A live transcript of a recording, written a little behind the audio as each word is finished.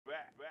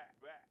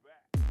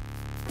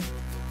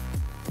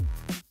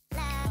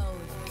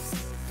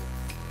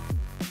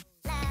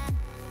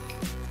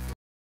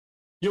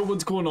Yo,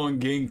 what's going on,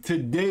 gang?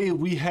 Today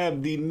we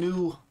have the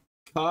new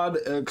COD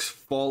X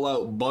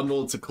Fallout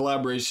bundle. It's a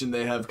collaboration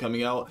they have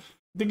coming out.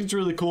 I think it's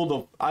really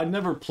cool. I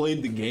never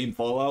played the game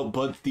Fallout,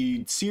 but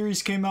the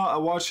series came out. I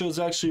watched it. It was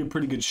actually a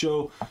pretty good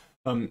show.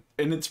 And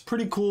it's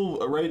pretty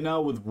cool right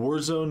now with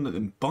Warzone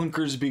and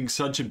bunkers being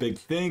such a big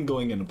thing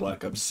going into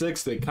Black Ops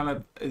 6. They kind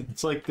of,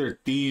 it's like their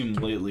theme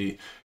lately.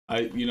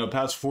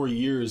 Past 4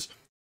 years,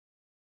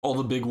 all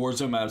the big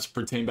Warzone maps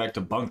pertain back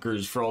to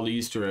bunkers for all the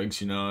Easter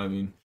eggs, I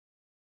mean,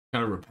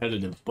 kind of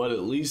repetitive, but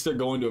at least they're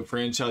going to a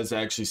franchise that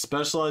actually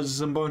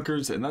specializes in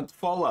bunkers, and that's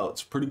Fallout.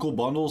 It's a pretty cool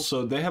bundle.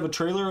 So they have a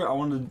trailer. I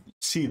wanted to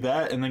see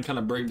that and then kind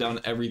of break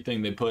down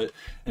everything they put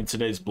in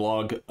today's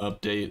blog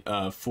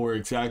update for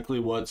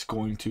exactly what's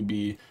going to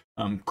be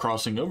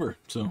crossing over.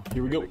 So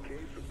here we go.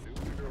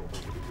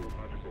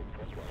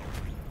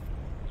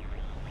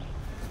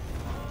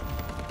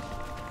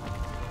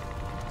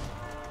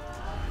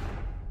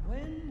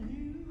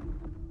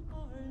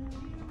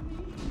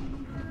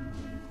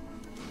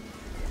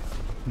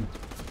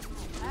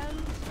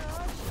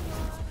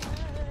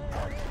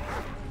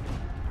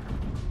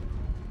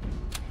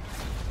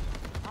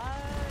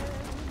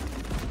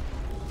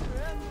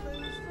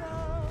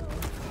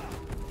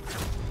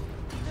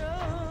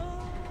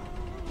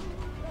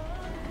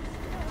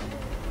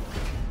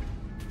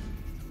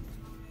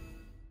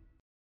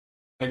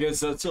 I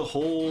guess that's a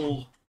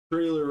whole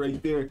trailer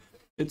right there.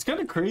 It's kind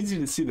of crazy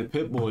to see the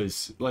Pit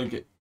Boys.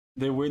 Like,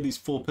 they wear these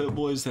full Pit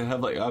Boys. They have,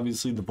 like,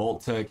 obviously the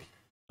Vault-Tec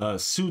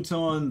suits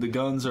on. The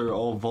guns are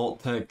all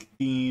Vault-Tec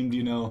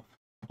themed,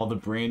 all the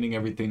branding,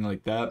 everything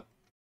like that.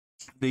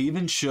 They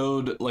even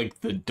showed,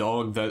 like, the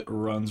dog that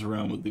runs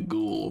around with the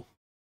ghoul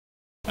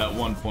at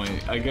one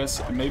point. I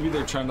guess maybe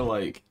they're trying to,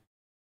 like,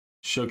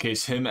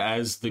 showcase him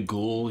as the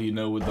ghoul,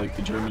 with, like,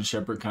 the German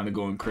Shepherd kind of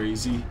going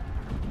crazy.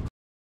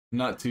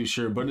 Not too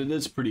sure, but it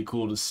is pretty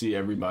cool to see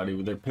everybody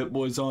with their Pit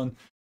Boys on.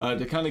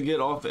 To kind of get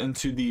off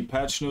into the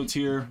patch notes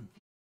here,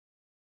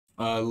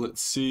 let's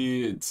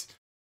see, it's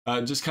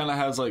just kind of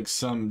has like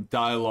some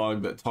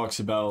dialogue that talks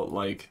about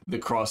like the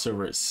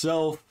crossover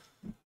itself.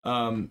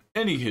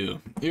 Anywho,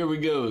 here we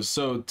go.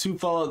 So 2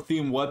 Fallout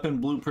themed weapon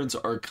blueprints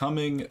are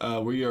coming.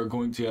 We are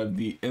going to have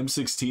the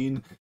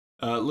M16.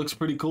 It looks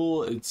pretty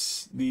cool.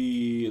 It's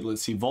the,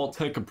 let's see,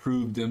 Vault-Tec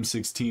approved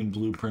M16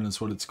 blueprint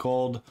is what it's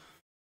called.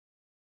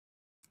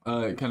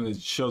 It kind of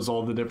shows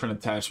all the different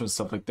attachments,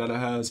 stuff like that it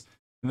has.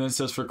 And then it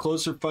says, for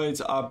closer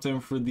fights, opt in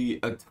for the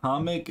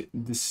Atomic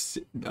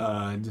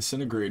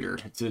Disintegrator.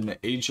 It's an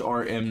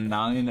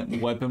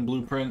HRM9 weapon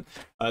blueprint.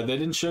 They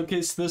didn't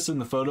showcase this in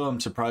the photo. I'm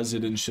surprised they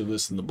didn't show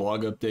this in the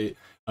blog update.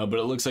 But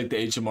it looks like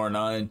the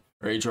HMR9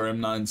 or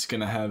HRM9 is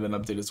going to have an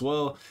update as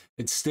well.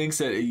 It stinks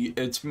that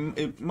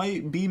it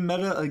might be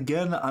meta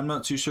again. I'm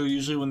not too sure.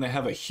 Usually when they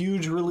have a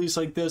huge release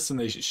like this and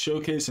they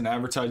showcase and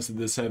advertise it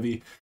this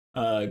heavy,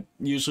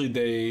 usually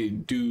they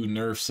do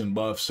nerfs and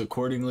buffs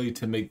accordingly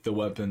to make the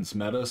weapons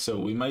meta, so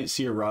we might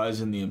see a rise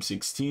in the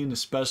M16,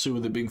 especially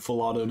with it being full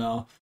auto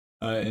now,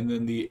 and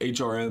then the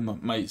HRM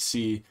might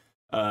see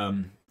a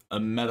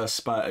meta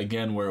spot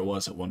again where it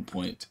was at one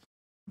point.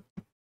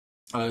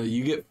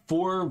 You get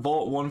 4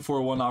 Vault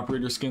 141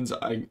 operator skins.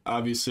 I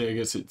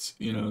guess it's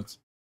it's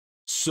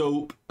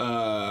Soap,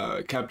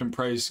 Captain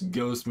Price,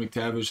 Ghost,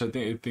 McTavish.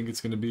 I think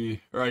it's gonna be,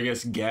 or I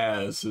guess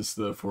Gaz is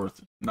the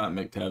 4th, not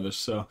McTavish.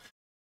 So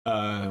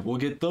we'll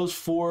get those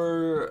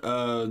 4,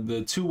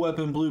 the 2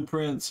 weapon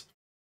blueprints,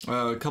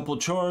 a couple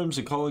charms,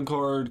 a calling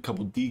card, a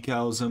couple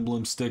decals,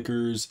 emblem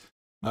stickers,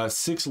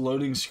 6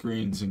 loading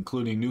screens,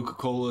 including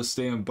Nuka-Cola,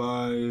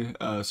 Standby,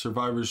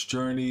 Survivor's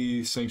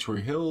Journey,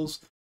 Sanctuary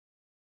Hills.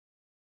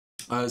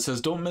 It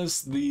says, don't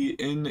miss the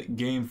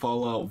in-game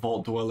Fallout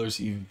Vault Dwellers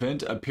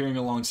event appearing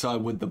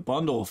alongside with the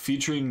bundle,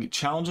 featuring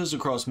challenges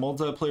across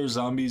multiplayer,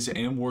 zombies,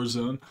 and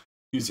Warzone.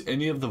 Use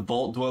any of the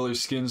Vault Dweller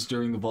skins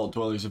during the Vault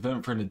Dwellers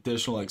event for an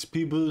additional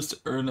XP boost.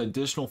 Earn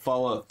additional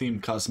Fallout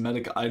themed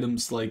cosmetic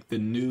items like the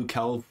new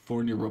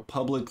California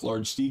Republic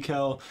large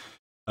decal,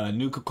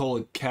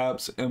 Nuka-Cola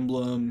caps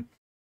emblem,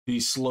 the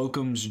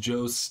Slocum's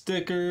Joe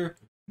sticker,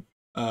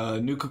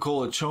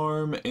 Nuka-Cola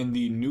charm, and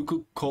the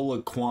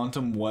Nuka-Cola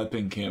quantum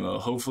weapon camo.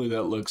 Hopefully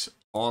that looks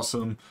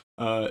awesome.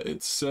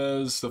 It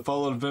says the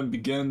Fallout event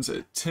begins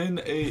at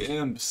 10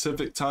 a.m.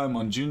 Pacific time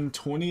on June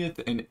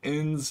 20th and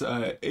ends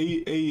at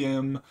 8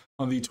 a.m.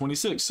 on the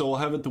 26th. So we'll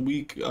have it the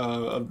week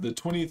of the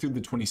 20th through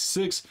the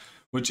 26th,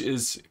 which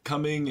is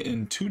coming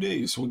in 2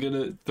 days. We'll get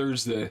it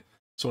Thursday.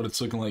 That's what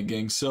it's looking like,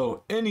 gang.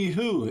 So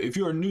anywho, if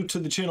you are new to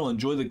the channel,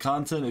 enjoy the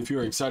content. If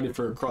you're excited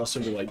for a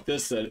crossover like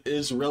this that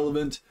is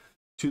relevant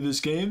to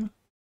this game,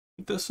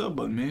 hit that sub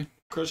button, man.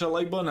 Crush that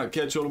like button. I'll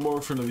catch you all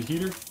tomorrow for another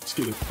heater. Let's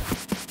get it.